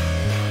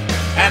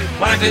 and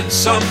planted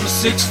some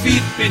 6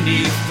 feet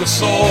beneath the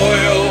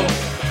soil.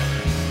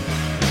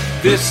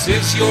 This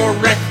is your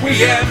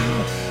requiem,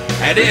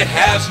 and it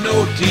has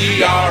no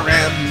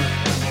DRM.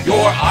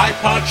 Your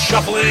iPod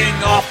shuffling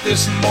off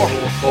this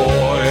mortal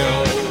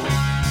coil.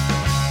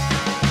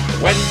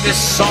 When this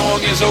song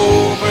is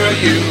over,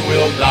 you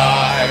will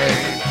die.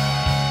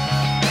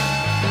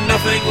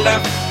 Nothing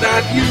left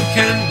that you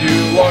can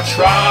do or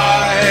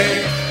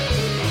try.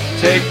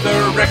 Take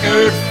the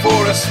record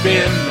for a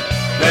spin,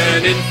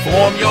 then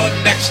inform your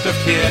next of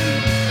kin.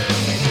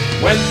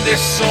 When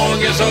this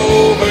song is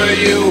over,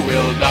 you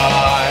will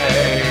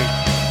die.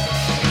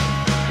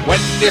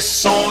 When this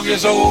song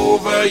is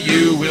over,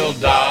 you will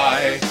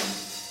die.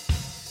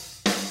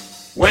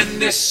 When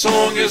this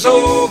song is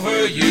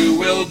over, you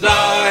will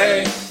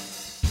die.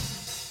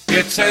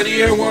 It's an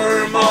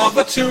earworm of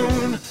a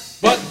tune,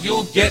 but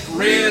you'll get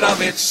rid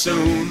of it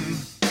soon.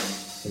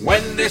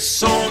 When this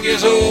song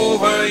is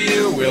over,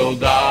 you will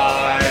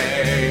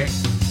die.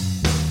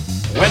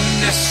 When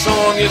this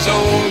song is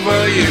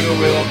over, you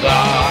will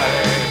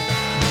die.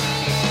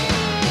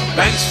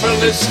 Thanks for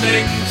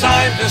listening,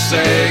 time to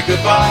say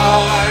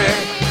goodbye.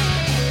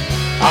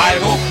 I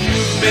hope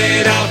you've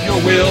made out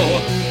your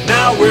will,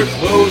 now we're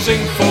closing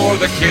for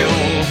the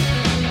kill.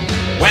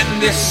 When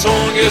this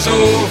song is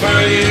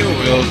over, you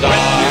will die.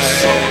 When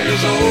this song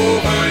is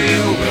over,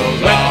 you will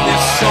die. When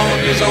this song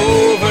is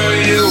over,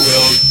 you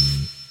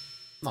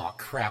will... Oh,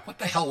 crap. What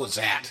the hell was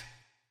that?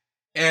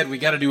 Ed, we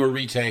gotta do a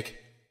retake.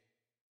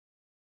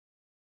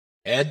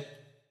 Ed?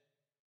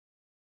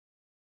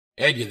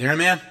 Ed, you there,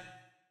 man?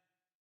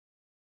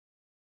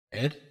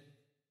 Ed?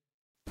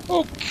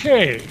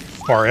 Okay,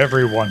 for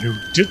everyone who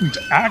didn't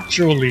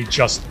actually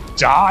just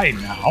die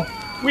now,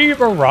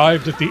 we've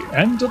arrived at the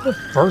end of the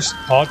first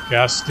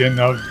podcast in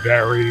a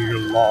very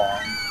long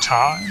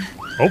time.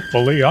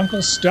 Hopefully, Uncle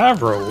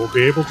Stavro will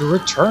be able to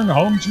return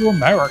home to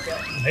America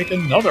and make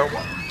another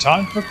one in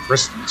time for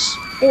Christmas.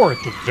 Or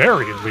at the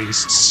very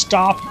least,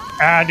 stop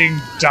adding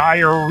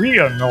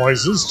diarrhea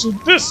noises to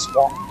this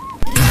one.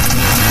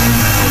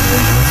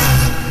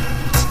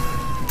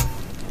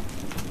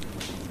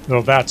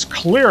 Though that's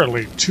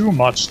clearly too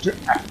much to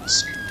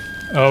ask.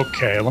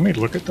 Okay, let me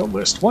look at the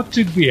list. What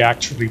did we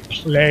actually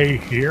play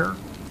here?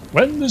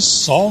 When this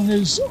song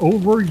is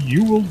over,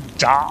 you will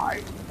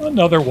die.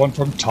 Another one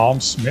from Tom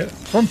Smith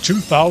from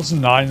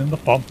 2009 in the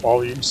Bump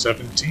Volume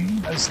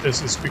 17, as this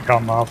has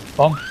become a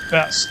bump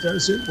fest,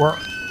 as it were.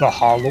 The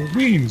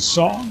Halloween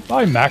Song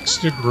by Max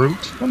de Groot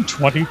from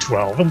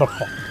 2012 in the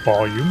Bump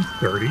Volume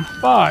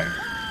 35.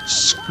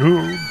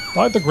 Scoob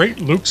by the great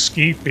Luke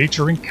Ski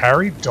featuring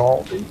Carrie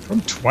Dalby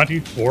from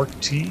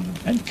 2014,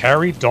 and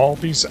Carrie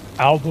Dalby's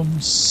album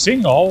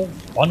Sing All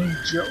Funny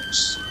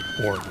Jokes.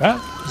 Or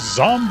that,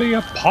 Zombie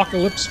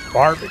Apocalypse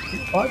Barbecue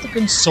by the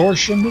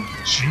Consortium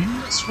of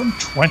Genius from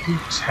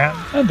 2010,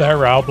 and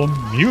their album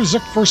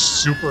Music for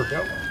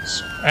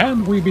Supervillains.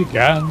 And we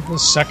began the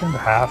second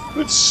half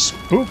with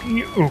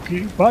Spooky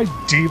Ookie by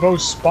Devo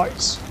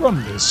Spice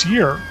from this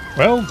year.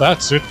 Well,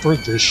 that's it for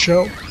this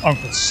show.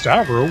 Uncle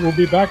Stavro will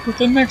be back with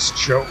the next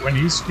show when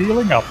he's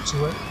feeling up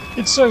to it.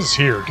 It says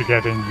here to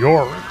get in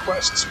your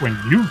requests when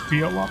you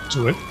feel up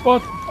to it,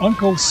 but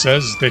Uncle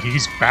says that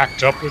he's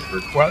backed up with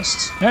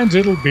requests, and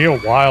it'll be a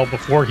while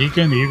before he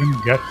can even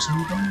get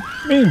to them.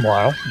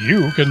 Meanwhile,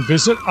 you can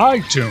visit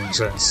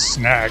iTunes and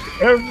snag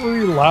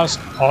every last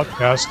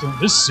podcast in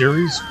this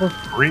series for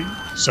free.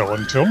 So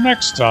until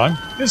next time,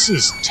 this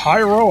is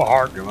Tyro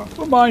Argula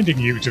reminding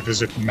you to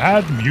visit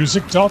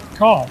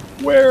madmusic.com,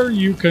 where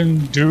you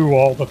can do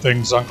all the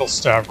things Uncle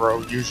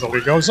Stavro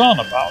usually goes on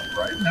about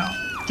right now.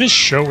 This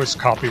show is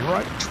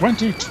copyright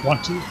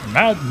 2020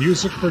 Mad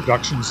Music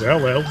Productions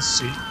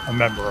LLC, a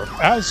member of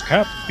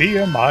ASCAP,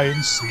 BMI,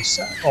 and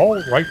CSAC. All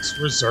rights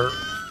reserved.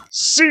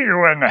 See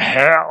you in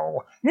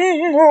hell!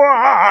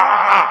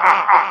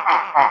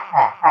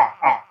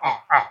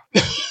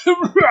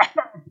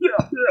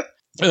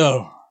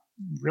 Oh,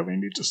 really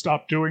need to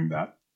stop doing that.